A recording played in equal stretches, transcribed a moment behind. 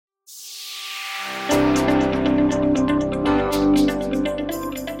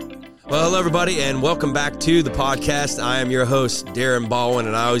Well, hello, everybody, and welcome back to the podcast. I am your host, Darren Baldwin,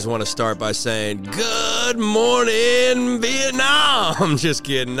 and I always want to start by saying, good morning, Vietnam. I'm just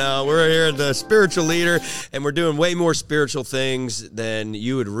kidding. No, we're here at the Spiritual Leader, and we're doing way more spiritual things than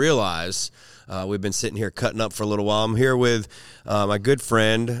you would realize. We've been sitting here cutting up for a little while. I'm here with my good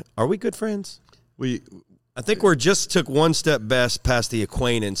friend. Are we good friends? I think we're just took one step past the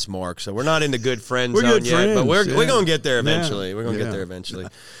acquaintance mark, so we're not in the good friend zone yet, but we're going to get there eventually. Yeah. We're going to get there eventually.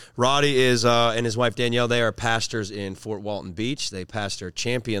 Roddy is and his wife Danielle, they are pastors in Fort Walton Beach. They pastor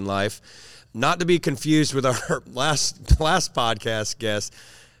Champion Life. Not to be confused with our last podcast guest,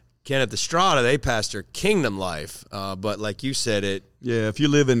 Kenneth Estrada. They pastor Kingdom Life, but like you said it. Yeah, if you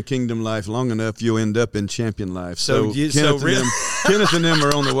live in Kingdom Life long enough, you'll end up in Champion Life. So Kenneth and them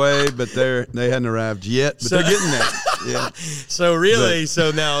are on the way, but they hadn't arrived yet, but they're getting there. Yeah. So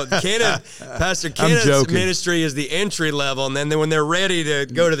now Pastor Kenneth's ministry is the entry level, and then when they're ready to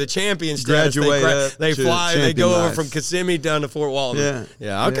go to the champion status, they fly, they go over from Kissimmee down to Fort Walton.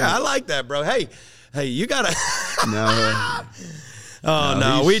 Yeah. Okay, I like that, bro. Hey, you gotta.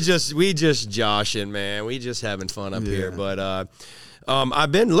 No, we just joshing, man. We just having fun up here, but.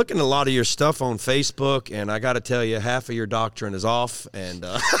 I've been looking at a lot of your stuff on Facebook, and I got to tell you, half of your doctrine is off. And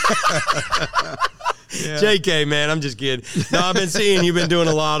JK, man, I'm just kidding. No, I've been seeing you've been doing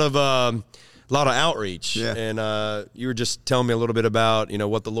a lot of outreach, and you were just telling me a little bit about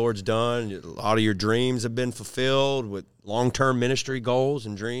what the Lord's done. A lot of your dreams have been fulfilled with long-term ministry goals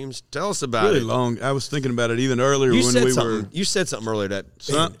and dreams. Tell us about it. Really long. I was thinking about it even earlier You said something earlier that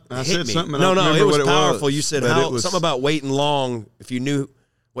I said something. No, it was powerful. You said something about waiting long if you knew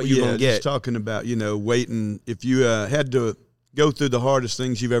what you were going to get. Just talking about waiting if you had to go through the hardest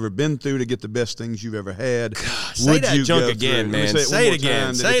things you've ever been through to get the best things you've ever had. God, say that junk again, man. Say it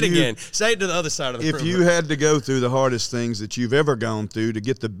again. Say it again. Say it to the other side of the room. If you had to go through the hardest things that you've ever gone through to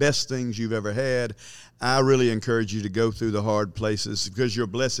get the best things you've ever had, I really encourage you to go through the hard places because your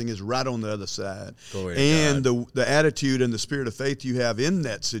blessing is right on the other side. And the attitude and the spirit of faith you have in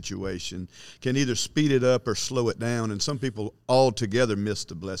that situation can either speed it up or slow it down. And some people altogether miss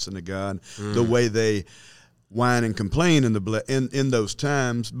the blessing of God the way they whine and complain in those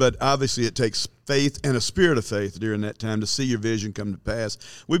times, but obviously it takes faith and a spirit of faith during that time to see your vision come to pass.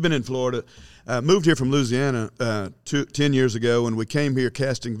 We've been in Florida, moved here from Louisiana 10 years ago, and we came here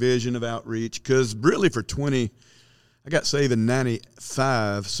casting vision of outreach because really I got saved in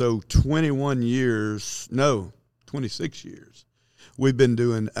 95, so 26 years. We've been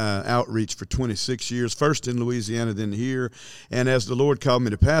doing outreach for 26 years, first in Louisiana, then here. And as the Lord called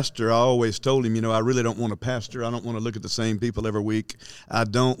me to pastor, I always told him, I really don't want to pastor. I don't want to look at the same people every week. I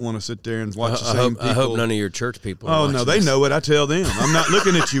don't want to sit there and watch the same people. I hope none of your church people are watching they know it. I tell them. I'm not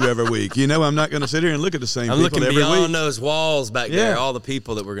looking at you every week. I'm not going to sit here and look at the same people every week. I'm looking beyond those walls back there, all the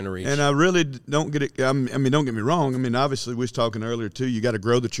people that we're going to reach. And I really don't get it. Don't get me wrong. Obviously, we was talking earlier, too. You got to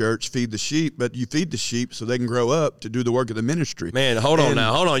grow the church, feed the sheep, but you feed the sheep so they can grow up to do the work of the ministry. Man, hold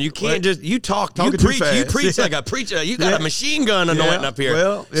on. You can't you preach like a preacher. You got a machine gun anointing up here.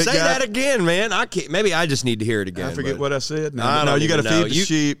 Well, say that again, man. I can't. Maybe I just need to hear it again. I forget what I said. No, you got to feed the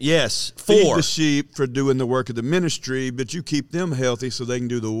sheep. Yes, feed the sheep for doing the work of the ministry, but you keep them healthy so they can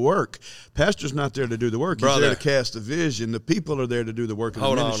do the work. Pastor's not there to do the work. He's there to cast the vision. The people are there to do the work of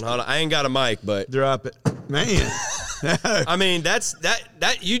the ministry. Hold on. I ain't got a mic, but drop it, man. That's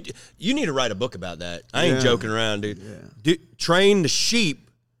you need to write a book about that. I ain't joking around, dude. Train the sheep.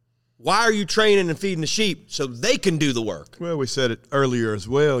 Why are you training and feeding the sheep? So they can do the work. Well, we said it earlier as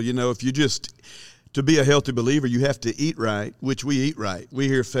well. If you to be a healthy believer, you have to eat right, which we eat right. We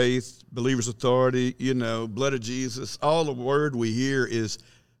hear faith, believer's authority, blood of Jesus. All the word we hear is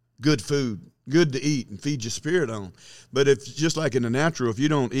good food, good to eat and feed your spirit on. But if just like in the natural, if you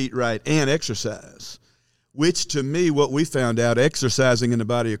don't eat right and exercise, which to me, what we found out, exercising in the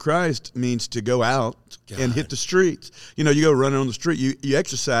body of Christ means to go out and hit the streets. You go running on the street, you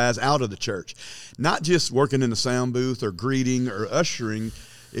exercise out of the church, not just working in the sound booth or greeting or ushering.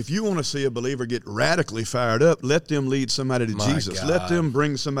 If you want to see a believer get radically fired up, let them lead somebody to Jesus. God. Let them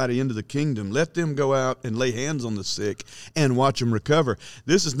bring somebody into the kingdom. Let them go out and lay hands on the sick and watch them recover.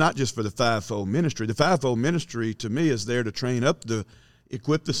 This is not just for the fivefold ministry. The fivefold ministry, to me, is there to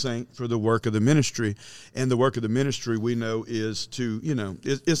equip the saint for the work of the ministry. And the work of the ministry we know is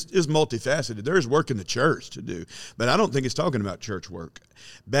is multifaceted. There is work in the church to do, but I don't think it's talking about church work.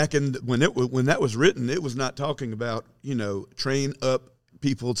 Back when that was written, it was not talking about, train up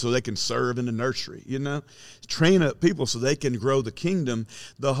people so they can serve in the nursery, train up people so they can grow the kingdom.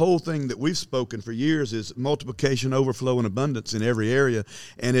 The whole thing that we've spoken for years is multiplication, overflow, and abundance in every area.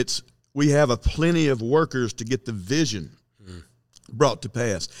 And we have a plenty of workers to get the vision. brought to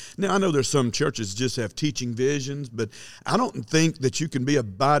pass. Now, I know there's some churches just have teaching visions, but I don't think that you can be a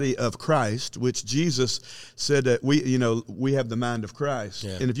body of Christ, which Jesus said that we have the mind of Christ.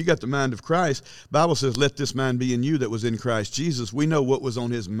 Yeah. And if you got the mind of Christ, Bible says, let this mind be in you that was in Christ Jesus. We know what was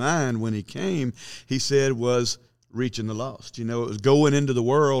on his mind when he came, he said, was reaching the lost. It was going into the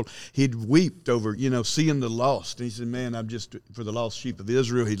world. He'd wept over, seeing the lost. And he said, man, I'm just for the lost sheep of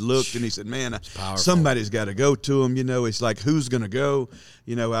Israel. He looked and he said, man, somebody's got to go to him. It's like, who's going to go?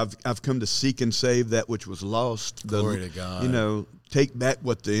 I've come to seek and save that which was lost. Glory to God. Take back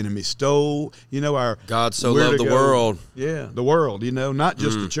what the enemy stole. Our God so loved the world. Yeah, the world. Not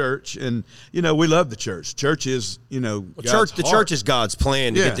just the church. And we love the church. Church is the church is God's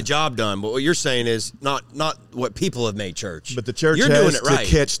plan to get the job done. But what you're saying is not what people have made church. But the church has to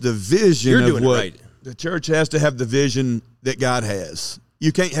catch the vision of what the church has to have the vision that God has.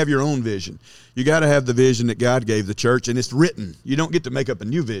 You can't have your own vision. You got to have the vision that God gave the church, and it's written. You don't get to make up a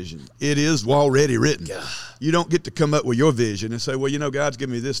new vision. It is already written. God. You don't get to come up with your vision and say, well, God's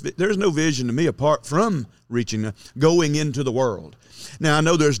given me this. There's no vision to me apart from going into the world. Now, I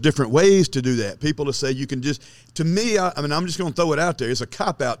know there's different ways to do that. People will say you can just, to me, I'm just going to throw it out there. It's a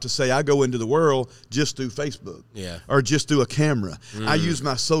cop-out to say I go into the world just through Facebook or just through a camera. I use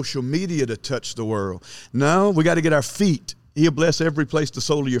my social media to touch the world. No, we got to get our feet. He'll bless every place the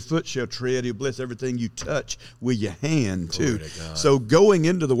sole of your foot shall tread. He'll bless everything you touch with your hand, too. So going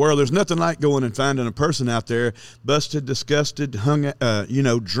into the world, there's nothing like going and finding a person out there busted, disgusted,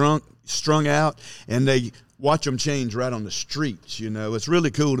 drunk, strung out, and they watch them change right on the streets. It's really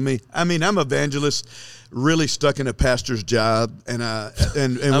cool to me. I'm an evangelist really stuck in a pastor's job, and I'm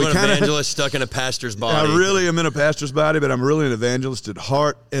an evangelist stuck in a pastor's body. I really am in a pastor's body, but I'm really an evangelist at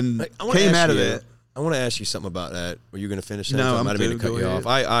heart, and came out of that. I want to ask you something about that. Were you going to finish that? No, I might have been to cut you off.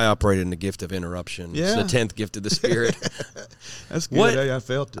 I operated in the gift of interruption. Yeah. It's the 10th gift of the Spirit. That's good. Hey, I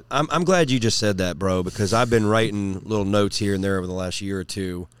felt it. I'm glad you just said that, bro, because I've been writing little notes here and there over the last year or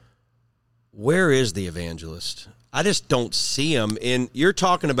two. Where is the evangelist? I just don't see him. You're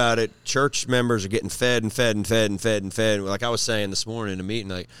talking about it. Church members are getting fed and fed and fed and fed and fed. Like I was saying this morning in a meeting,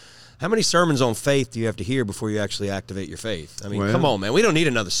 like, how many sermons on faith do you have to hear before you actually activate your faith? Come on, man. We don't need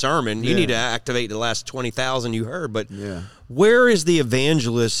another sermon. You need to activate the last 20,000 you heard. But where is the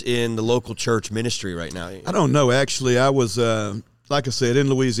evangelist in the local church ministry right now? I don't know. Actually, I was, like I said, in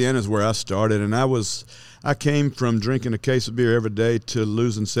Louisiana is where I started. And I came from drinking a case of beer every day to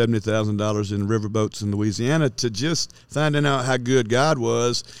losing $70,000 in riverboats in Louisiana to just finding out how good God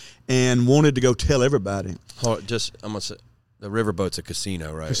was and wanted to go tell everybody. I'm going to say. The riverboat's a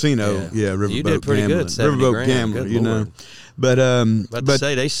casino, right? Casino, yeah, riverboat. You did pretty gambling. good, 70 riverboat grand. gambler, Good But to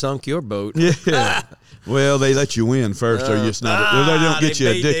say they sunk your boat. Yeah. Well, they let you win first, or you're not. They don't get you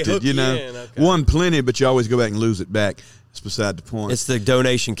addicted, Okay. Won plenty, but you always go back and lose it back. It's beside the point. It's the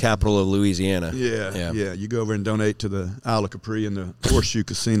donation capital of Louisiana. Yeah. You go over and donate to the Isle of Capri and the Horseshoe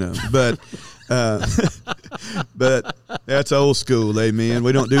Casino, but that's old school, amen.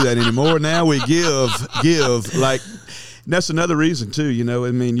 We don't do that anymore. Now we give like. And that's another reason too, you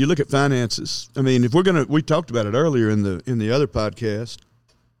look at finances. If we talked about it earlier in the other podcast,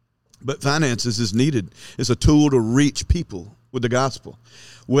 but finances is needed. It's a tool to reach people with the gospel,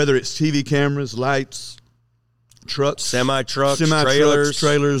 whether it's TV cameras, lights, trucks, semi-trucks,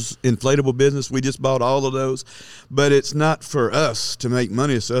 trailers, inflatable business. We just bought all of those, but it's not for us to make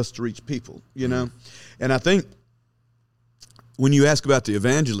money. It's us to reach people, And I think when you ask about the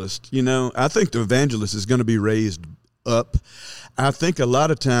evangelist, I think the evangelist is going to be raised up. I think a lot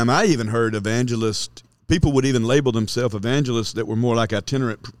of time I even heard evangelists, people would even label themselves evangelists that were more like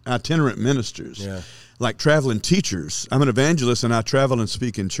itinerant ministers, like traveling teachers. I'm an evangelist and I travel and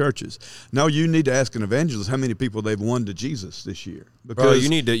speak in churches. No, you need to ask an evangelist how many people they've won to Jesus this year. Because bro, you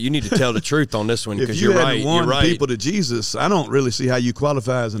need to tell the truth on this one, because you're right. If you haven't won people to Jesus, I don't really see how you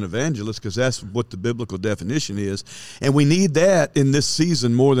qualify as an evangelist, because that's what the biblical definition is. And we need that in this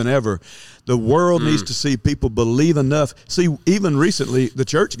season more than ever. The world needs to see people believe enough. See, even recently, the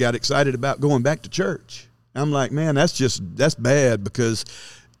church got excited about going back to church. I'm like, man, that's bad, because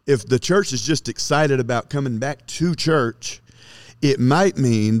if the church is just excited about coming back to church, it might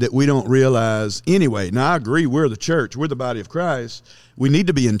mean that we don't realize anyway. Now, I agree, we're the church. We're the body of Christ. We need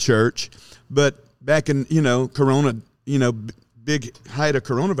to be in church. But back in, Corona, big height of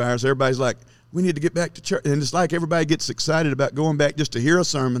coronavirus, everybody's like, we need to get back to church. And it's like everybody gets excited about going back just to hear a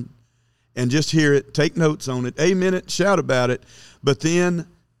sermon and just hear it, take notes on it, amen it, shout about it. But then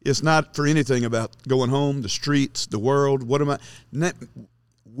it's not for anything about going home, the streets, the world. What am I?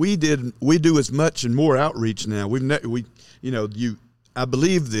 We do as much and more outreach now. I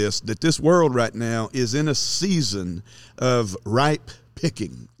believe that this world right now is in a season of ripe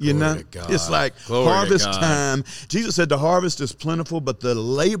picking. You know, it's like harvest time. Jesus said the harvest is plentiful, but the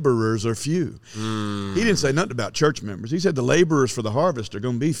laborers are few. He didn't say nothing about church members. He said the laborers for the harvest are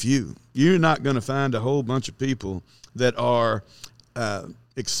going to be few. You're not going to find a whole bunch of people that are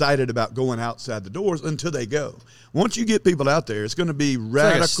excited about going outside the doors until they go. Once you get people out there, it's going to be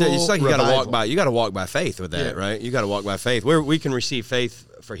radical. It's like you got revival. to walk by. You got to walk by faith with that, right? You got to walk by faith. We can receive faith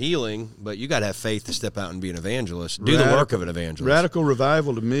for healing, but you got to have faith to step out and be an evangelist. Do the work of an evangelist. Radical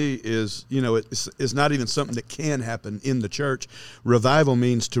revival to me is, it's not even something that can happen in the church. Revival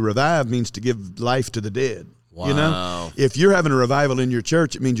means to give life to the dead. Wow. You know, if you're having a revival in your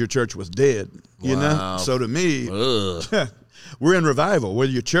church, it means your church was dead. You know, so to me, we're in revival. Well,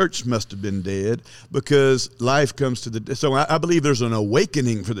 your church must have been dead because life comes to the. So I believe there's an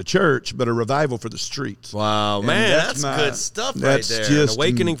awakening for the church, but a revival for the streets. Wow, and man, that's good stuff right there. Just an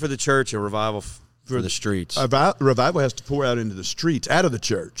awakening for the church, a revival for the streets. Revival has to pour out into the streets, out of the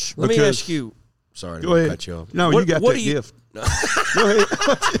church. Let me ask you. Sorry, go ahead. Cut you off. No, you got that gift. No. Go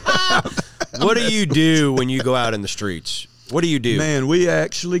ahead. What do you do when you go out in the streets? What do you do? Man, we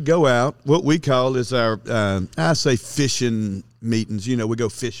actually go out. What we call is our, I say fishing meetings. You know, we go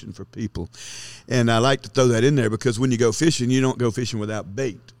fishing for people. And I like to throw that in there because when you go fishing, you don't go fishing without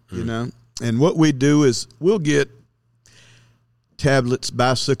bait, you know. And what we do is we'll get tablets,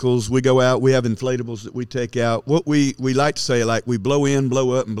 bicycles. We go out. We have inflatables that we take out. What we like to say, like we blow in,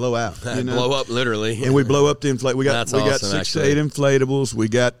 blow up, and blow out. You know? Blow up, literally. And we blow up the inflatable. We got 6 to 8 inflatables. We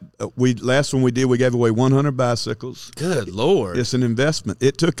got last one we did. We gave away 100 bicycles. Good Lord! It's an investment.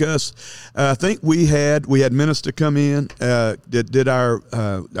 It took us. I think we had minister come in. Did our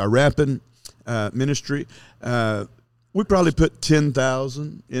rapping ministry. We probably put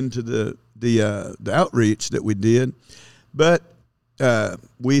 10,000 into the outreach that we did, but.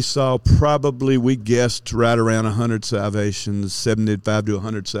 We saw we guessed right around 100 salvations, 75 to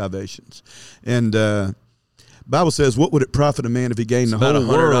 100 salvations. And Bible says, what would it profit a man if he gained the whole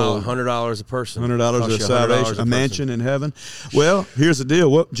world? $100 a person. $100 a salvation, a mansion in heaven. Well, here's the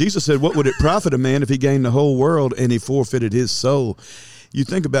deal. Jesus said, what would it profit a man if he gained the whole world and he forfeited his soul? You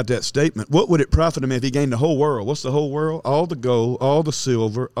think about that statement. What would it profit him if he gained the whole world? What's the whole world? All the gold, all the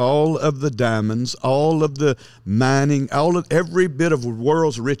silver, all of the diamonds, all of the mining, every bit of the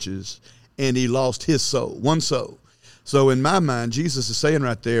world's riches, and he lost his soul, one soul. So in my mind, Jesus is saying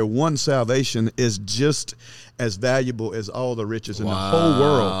right there, one salvation is just as valuable as all the riches in the whole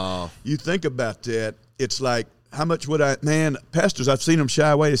world. You think about that, it's like, how much would pastors, I've seen them shy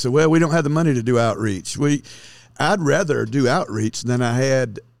away. They say, well, we don't have the money to do outreach. I'd rather do outreach than I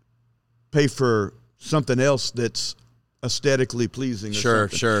had pay for something else that's aesthetically pleasing. Sure.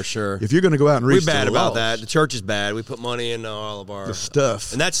 If you're going to go out and reach, we're bad about that. The church is bad. We put money into all of our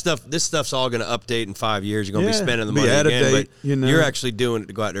stuff, and this stuff's all going to update in 5 years. You're going to be spending the money again, but you're actually doing it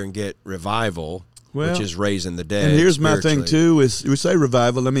to go out there and get revival, which is raising the dead. And here's my thing too: is we say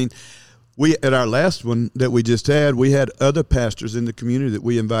revival. I mean. We at our last one that we just had, we had other pastors in the community that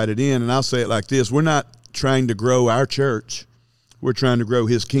we invited in, and I'll say it like this: we're not trying to grow our church, we're trying to grow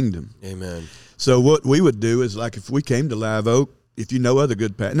His kingdom. Amen. So what we would do is, like, if we came to Live Oak, if you know other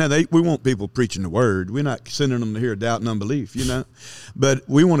good pastors, now we want people preaching the word. We're not sending them to hear doubt and unbelief, but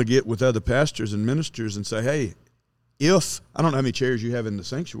we want to get with other pastors and ministers and say, hey. I don't know how many chairs you have in the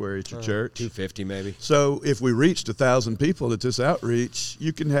sanctuary at your church. 250 maybe. So if we reached 1,000 people at this outreach,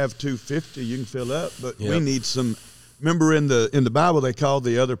 you can have 250, you can fill up, but we need some. Remember in the Bible they called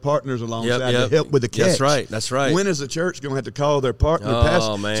the other partners alongside to help with the catch. That's right. When is the church going to have to call their partner?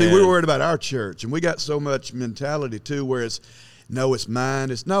 Man. See, we're worried about our church, and we got so much mentality too where it's, no, it's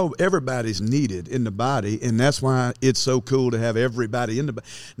mine. Everybody's needed in the body, and that's why it's so cool to have everybody in the body.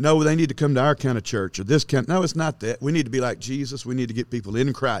 No, they need to come to our kind of church or this kind. No, it's not that. We need to be like Jesus. We need to get people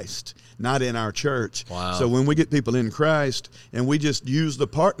in Christ, not in our church. Wow. So when we get people in Christ, and we just use the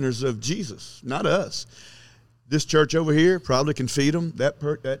partners of Jesus, not us. This church over here probably can feed them.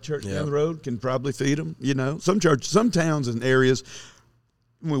 That church down the road can probably feed them. Some towns and areas,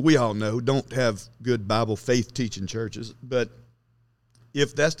 we all know, don't have good Bible faith teaching churches, but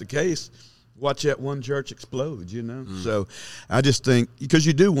if that's the case, watch that one church explode, So I just think, because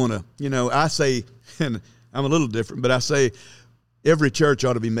you do want to, I say, and I'm a little different, but I say every church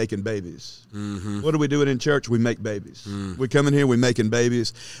ought to be making babies. Mm-hmm. What are we doing in church? We make babies. We come in here, we making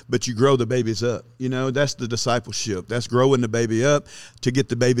babies, but you grow the babies up. You know, that's the discipleship. That's growing the baby up to get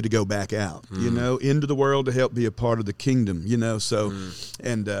the baby to go back out, you know, into the world to help be a part of the kingdom, you know. So,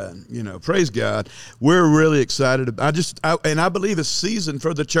 and, you know, praise God. We're really excited. I believe it's season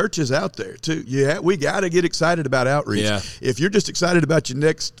for the churches out there, too. Yeah, we got to get excited about outreach. Yeah. If you're just excited about your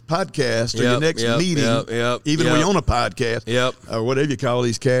next podcast or your next meeting, even when you're on a podcast, or whatever you call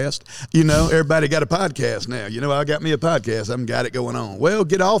these casts, you know, everybody got a podcast now. You know, I got me a podcast. I've got it going on. Well,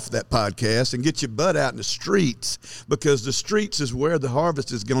 get off that podcast and get your butt out in the streets, because the streets is where the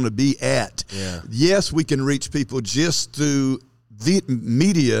harvest is going to be at. Yeah. Yes, we can reach people just through the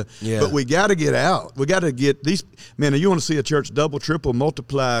media, but we got to get out. We got to get these, man, you want to see a church double, triple,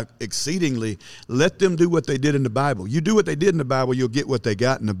 multiply exceedingly, let them do what they did in the Bible. You do what they did in the Bible, you'll get what they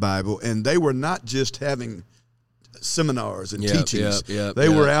got in the Bible. And they were not just having seminars and teachings. They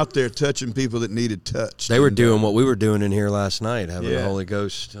were out there touching people that needed touch. They were doing what we were doing in here last night, having the Holy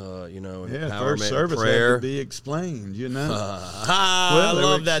Ghost, you know, empowerment, first service prayer. had to be explained, you know. I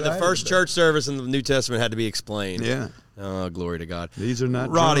love that. The first church service in the New Testament had to be explained. Yeah. Oh, glory to God. These are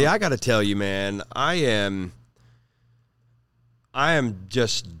not Roddy, I got to tell you, man, I am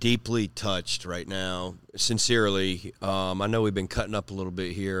just deeply touched right now, sincerely. I know we've been cutting up a little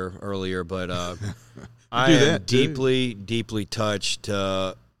bit here earlier, but I am deeply touched.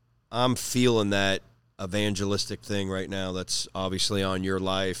 I'm feeling that evangelistic thing right now that's obviously on your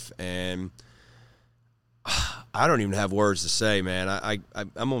life, and I don't even have words to say, man. I'm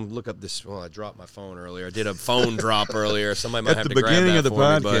going to look up this. Well, I dropped my phone earlier. I did a phone drop earlier. Somebody might have to grab that for me. At the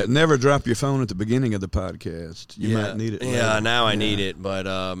beginning of the podcast, never drop your phone at the beginning of the podcast. You might need it later. Yeah, now I need it. But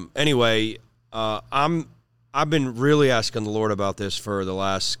anyway, I've been really asking the Lord about this for the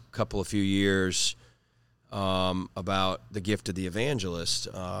last couple of few years, about the gift of the evangelist,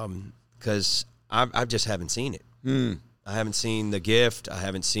 because I just haven't seen it. I haven't seen the gift. I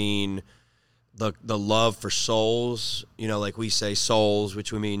haven't seen the love for souls, you know, like we say souls,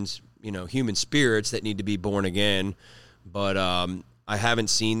 which means, you know, human spirits that need to be born again. But I haven't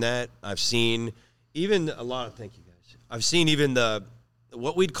seen that. I've seen even thank you guys. I've seen even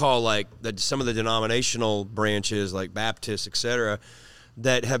what we'd call like some of the denominational branches like Baptists, etc.,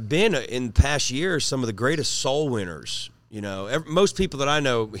 that have been in past years some of the greatest soul winners. You know, most people that I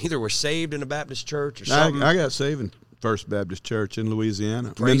know either were saved in a Baptist church or something. I got saved in First Baptist Church in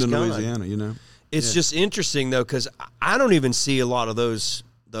Louisiana. Louisiana, you know. It's just interesting, though, because I don't even see a lot of those.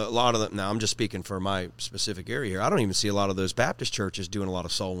 Now, I'm just speaking for my specific area here. I don't even see a lot of those Baptist churches doing a lot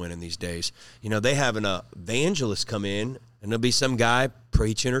of soul winning these days. You know, they have an evangelist come in, and there'll be some guy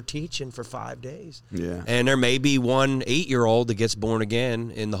preaching or teaching for 5 days. Yeah. And there may be one 8-year-old that gets born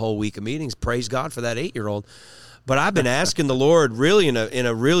again in the whole week of meetings. Praise God for that 8-year-old. But I've been asking the Lord really in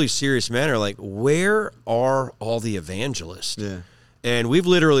a really serious manner, like, where are all the evangelists? Yeah. And we've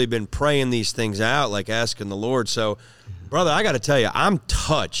literally been praying these things out, like asking the Lord. So, brother, I got to tell you, I'm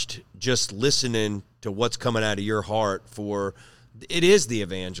touched just listening to what's coming out of your heart for it is the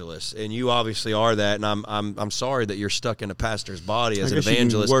evangelist, and you obviously are that. And I'm sorry that you're stuck in a pastor's body as an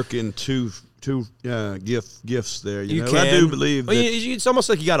evangelist. You can work in two gifts there. You know? Can. I do believe that it's almost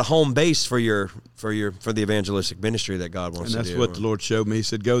like you got a home base for the evangelistic ministry that God wants to do. And that's what the Lord showed me. He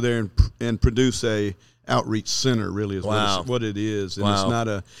said, go there and produce a outreach center, really, is what it is. And it's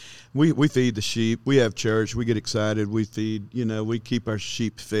not we feed the sheep. We have church. We get excited. We feed, we keep our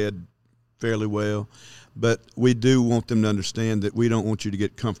sheep fed fairly well. But we do want them to understand that we don't want you to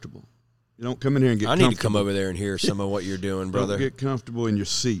get comfortable. You don't come in here and get comfortable. I need to come over there and hear some of what you're doing, brother. Don't get comfortable in your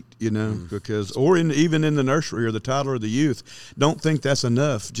seat, because, or even in the nursery or the toddler or the youth. Don't think that's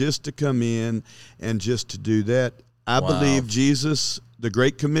enough just to come in and just to do that. I believe Jesus, the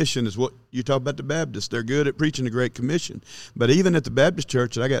Great Commission is what you talk about the Baptists. They're good at preaching the Great Commission. But even at the Baptist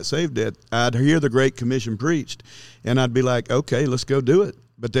church that I got saved at, I'd hear the Great Commission preached, and I'd be like, okay, let's go do it.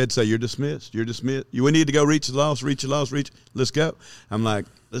 But they'd say, you're dismissed. You're dismissed. We need to go reach the lost, let's go. I'm like,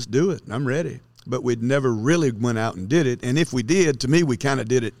 let's do it. I'm ready. But we'd never really went out and did it. And if we did, to me, we kind of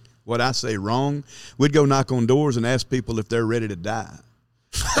did it, what I say, wrong. We'd go knock on doors and ask people if they're ready to die.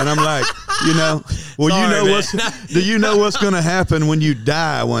 And I'm like, do you know what's going to happen when you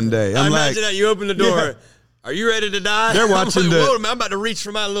die one day? I imagine that you open the door. Yeah. Are you ready to die? They're watching I'm about to reach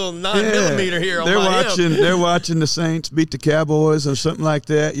for my little 9mm here. They're watching the Saints beat the Cowboys or something like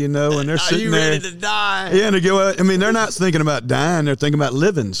that, and they're sitting there. Are you ready to die? Yeah, and they go. I mean, they're not thinking about dying; they're thinking about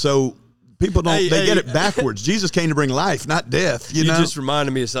living. So People don't. They get it backwards. Jesus came to bring life, not death. You know. Just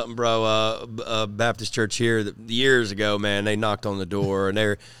reminded me of something, bro. Baptist church here years ago, man. They knocked on the door and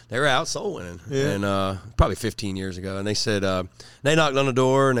they were out soul winning, and probably 15 years ago. And they said they knocked on the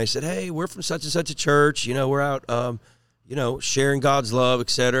door and they said, "Hey, we're from such and such a church. You know, we're out, sharing God's love,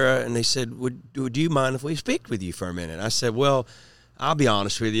 etc." And they said, "Would you mind if we speak with you for a minute?" I said, "Well, I'll be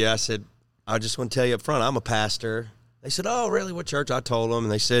honest with you." I said, "I just want to tell you up front, I'm a pastor." They said, "Oh, really? What church?" I told them,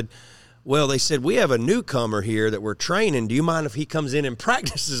 and they said, "We have a newcomer here that we're training. Do you mind if he comes in and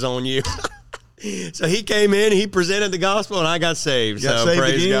practices on you?" So he came in, he presented the gospel, and I got saved.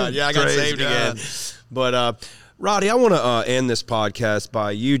 Praise God. Yeah, I got saved again. But, Roddy, I want to end this podcast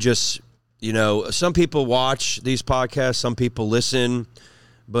by you just, some people watch these podcasts, some people listen,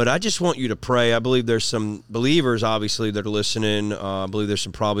 but I just want you to pray. I believe there's some believers, obviously, that are listening. I believe there's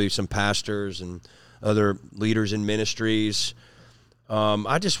probably some pastors and other leaders in ministries.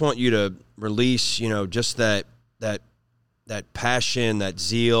 I just want you to release, just that passion, that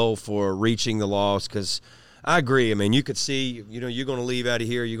zeal for reaching the lost, because I agree. I mean, you could see, you're going to leave out of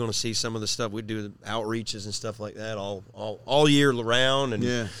here, you're going to see some of the stuff we do, outreaches and stuff like that all year round,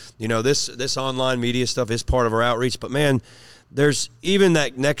 and this online media stuff is part of our outreach. But man, there's even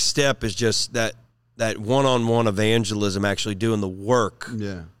that next step is just that one-on-one evangelism, actually doing the work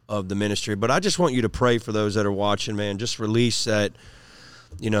of the ministry. But I just want you to pray for those that are watching, man. Just release that,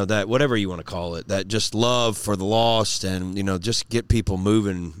 that whatever you want to call it, that just love for the lost, and, just get people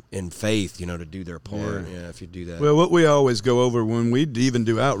moving in faith, to do their part. Yeah, if you do that. Well, what we always go over when we even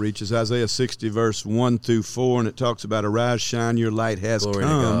do outreach is Isaiah 60, verse 1-4, and it talks about, "Arise, shine, your light has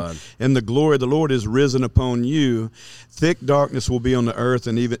come, and the glory of the Lord is risen upon you. Thick darkness will be on the earth,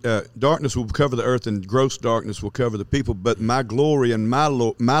 and even darkness will cover the earth, and gross darkness will cover the people. But my glory and my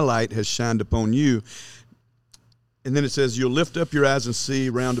light has shined upon you." And then it says, "You'll lift up your eyes and see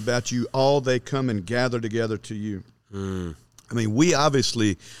round about you all they come and gather together to you." I mean, we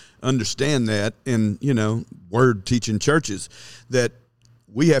obviously understand that in, word teaching churches, that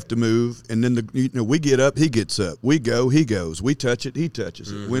we have to move, and then we get up, he gets up. We go, he goes. We touch it, he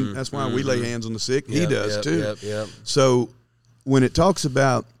touches it. That's why we lay hands on the sick, he does too. So when it talks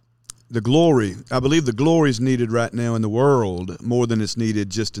about the glory, I believe the glory is needed right now in the world more than it's needed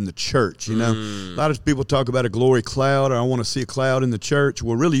just in the church. A lot of people talk about a glory cloud, or I want to see a cloud in the church.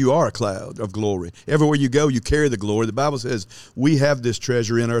 Well, really, you are a cloud of glory. Everywhere you go, you carry the glory. The Bible says we have this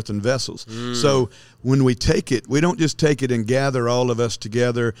treasure in earthen vessels. So when we take it, we don't just take it and gather all of us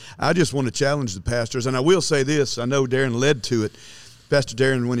together. I just want to challenge the pastors, and I will say this. I know Darren led to it. Pastor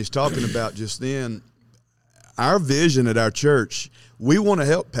Darren, when he's talking about just then, our vision at our church, we want to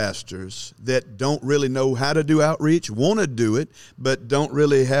help pastors that don't really know how to do outreach, want to do it, but don't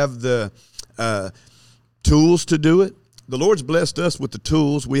really have the tools to do it. The Lord's blessed us with the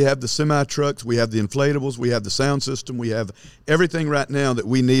tools. We have the semi-trucks. We have the inflatables. We have the sound system. We have everything right now that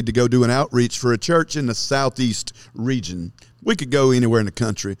we need to go do an outreach for a church in the southeast region. We could go anywhere in the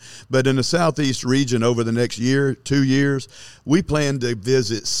country, but in the southeast region over the next year, 2 years, we plan to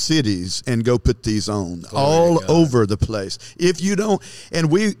visit cities and go put these on all over the place. If you don't,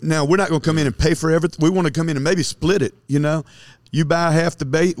 and we're not going to come in and pay for everything. We want to come in and maybe split it, You buy half the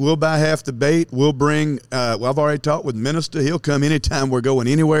bait, we'll buy half the bait. We'll bring, I've already talked with Minister. He'll come anytime we're going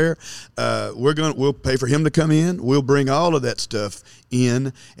anywhere. We'll pay for him to come in. We'll bring all of that stuff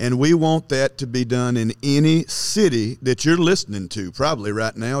in, and we want that to be done in any city that you're listening to, probably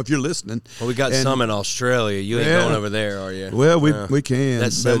right now, if you're listening. Well, we got some in Australia. You ain't going over there, are you? Well, we can.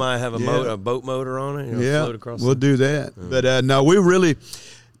 That semi have a boat motor on it? Float across we'll do that. But no, we really,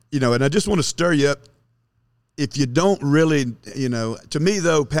 and I just want to stir you up. If you don't really, to me,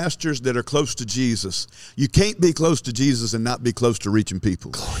 though, pastors that are close to Jesus, you can't be close to Jesus and not be close to reaching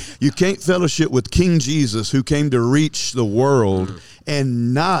people. You can't fellowship with King Jesus, who came to reach the world,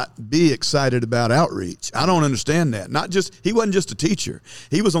 and not be excited about outreach. I don't understand that. He wasn't just a teacher.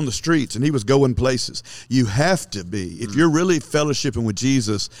 He was on the streets and he was going places. You have to be. If you're really fellowshipping with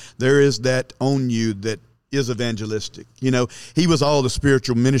Jesus, there is that on you that is evangelistic. He was all the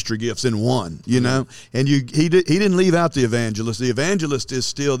spiritual ministry gifts in one, and he didn't leave out the evangelist. The evangelist is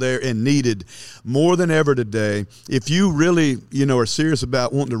still there and needed more than ever today. If you really, are serious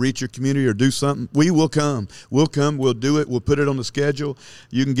about wanting to reach your community or do something, we will come. We'll do it. We'll put it on the schedule.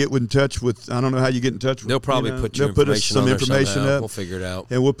 You can get in touch with, I don't know how you get in touch with. They'll probably put some information up. We'll figure it out.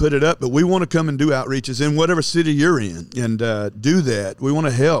 And we'll put it up, but we want to come and do outreaches in whatever city you're in and do that. We want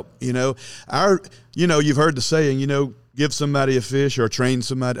to help, you've heard the saying, give somebody a fish or train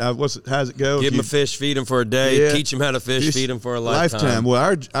somebody. How's it go? Give them a fish, feed them for a day, teach them how to fish, feed them for a lifetime.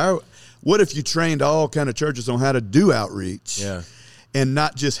 Well, what if you trained all kind of churches on how to do outreach? Yeah. and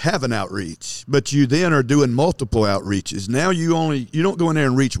not just have an outreach, but you then are doing multiple outreaches. Now you don't go in there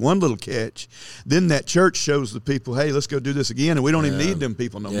and reach one little catch. Then that church shows the people, hey, let's go do this again, and we don't even need them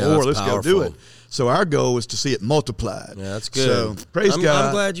people no more. Let's go do it. So our goal is to see it multiplied. Yeah, that's good. So praise God.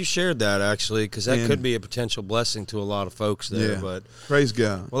 I'm glad you shared that, actually, because that could be a potential blessing to a lot of folks there. Yeah, but praise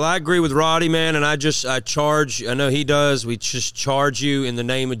God. Well, I agree with Roddy, man, and I charge, I know he does, we just charge you in the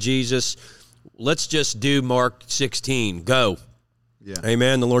name of Jesus. Let's just do Mark 16. Go. Yeah.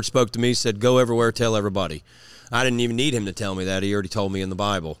 Amen. The Lord spoke to me, said, go everywhere, tell everybody. I didn't even need him to tell me that. He already told me in the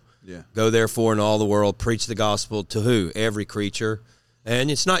Bible. Yeah. Go therefore into all the world, preach the gospel to who? Every creature. And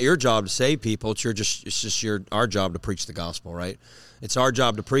it's not your job to save people. It's our job to preach the gospel, right? It's our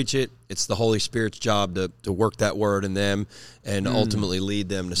job to preach it. It's the Holy Spirit's job to work that word in them and ultimately lead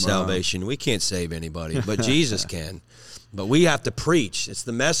them to salvation. We can't save anybody, but Jesus can. But we have to preach. It's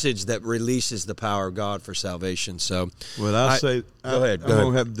the message that releases the power of God for salvation. So, well, I'll say, go ahead. I'm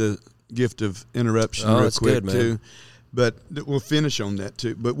going to have the gift of interruption real quick, good, too. But we'll finish on that,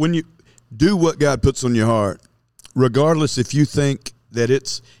 too. But when you do what God puts on your heart, regardless if you think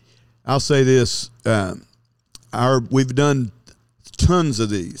that I'll say this, we've done tons of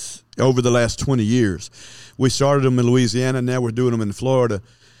these over the last 20 years. We started them in Louisiana, now we're doing them in Florida.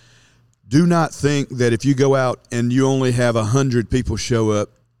 Do not think that if you go out and you only have 100 people show up,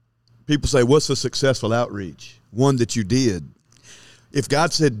 people say, what's a successful outreach? One that you did. If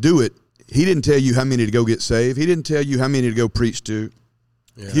God said do it, he didn't tell you how many to go get saved. He didn't tell you how many to go preach to.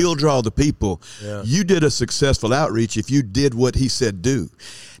 Yeah. He'll draw the people. Yeah. You did a successful outreach if you did what he said do.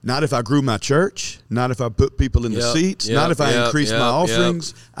 Not if I grew my church, not if I put people in the seats, not if I increased my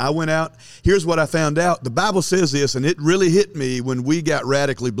offerings. I went out. Here's what I found out. The Bible says this, and it really hit me when we got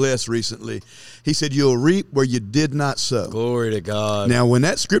radically blessed recently. He said, you'll reap where you did not sow. Glory to God. Now, when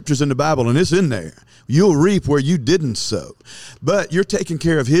that scripture's in the Bible, and it's in there, you'll reap where you didn't sow. But you're taking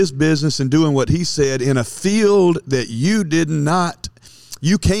care of his business and doing what he said in a field that you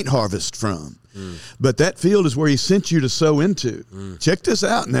can't harvest from. But that field is where he sent you to sow into. Check this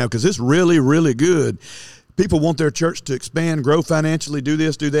out now, because it's really, really good. People want their church to expand, grow financially, do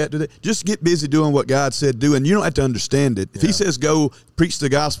this, do that, do that. Just get busy doing what God said do, and you don't have to understand it. If he says go preach the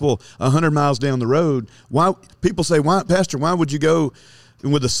gospel 100 miles down the road, people say, Pastor, why would you go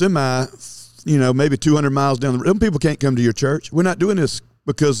with a semi, maybe 200 miles down the road? Them people can't come to your church. We're not doing this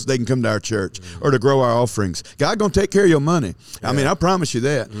because they can come to our church or to grow our offerings. God going to take care of your money. I mean, I promise you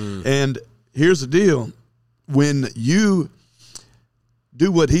that. And here's the deal. When you do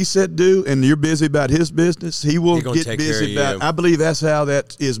what he said do and you're busy about his business, he will get busy about. I believe that's how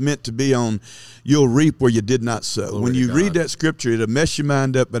that is meant to be on. You'll reap where you did not sow. Glory when you read that scripture, it'll mess your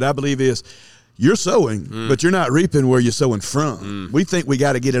mind up, but I believe you're sowing, but you're not reaping where you're sowing from. We think we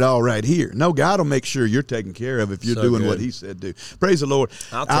got to get it all right here. No, God will make sure you're taken care of if you're doing what he said do. Praise the Lord.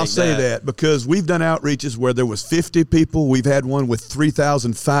 I'll say that because we've done outreaches where there was 50 people. We've had one with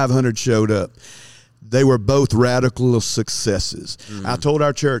 3,500 showed up. They were both radical successes. I told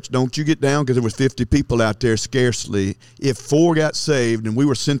our church, don't you get down, because there was 50 people out there scarcely. If 4 got saved and we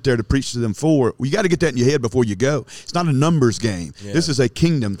were sent there to preach to them 4, you got to get that in your head before you go. It's not a numbers game. Yeah. This is a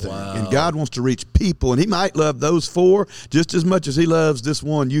kingdom thing. Wow. And God wants to reach people, and he might love those 4 just as much as he loves this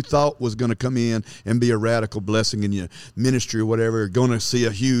one you thought was going to come in and be a radical blessing in your ministry or whatever. You're going to see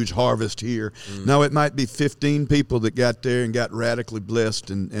a huge harvest here. No, it might be 15 people that got there and got radically blessed.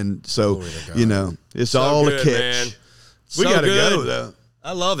 And so, it's so all good, a catch. Man. We got to go, though.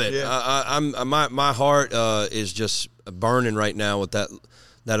 I love it. Yeah. My heart is just burning right now with that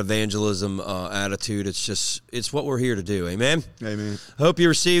evangelism attitude. It's what we're here to do. Amen. Amen. Hope you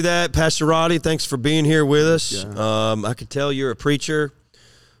receive that, Pastor Roddy. Thanks for being here with us. I could tell you're a preacher.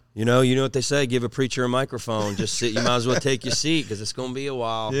 You know what they say. Give a preacher a microphone. Just sit. You might as well take your seat because it's going to be a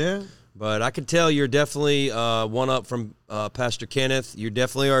while. Yeah. But I can tell you're definitely one up from Pastor Kenneth. You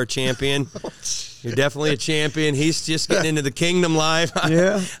definitely are a champion. You're definitely a champion. He's just getting into the kingdom life.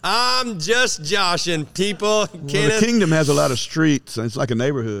 Yeah. I'm just joshing people. Well, Kenneth. The kingdom has a lot of streets. It's like a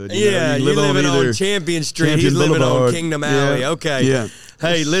neighborhood. You're living on Champion Street. He's living on Kingdom Alley. Okay. Yeah.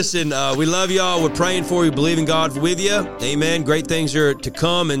 Hey, listen, we love y'all. We're praying for you, believing God with you. Amen. Great things are to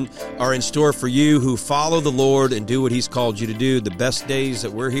come and are in store for you who follow the Lord and do what he's called you to do. The best days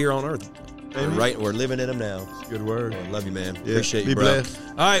that we're here on earth. Amen. We're living in them now. Good word. Love you, man. Yeah. Appreciate you, bro. Be blessed.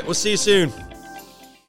 All right, we'll see you soon.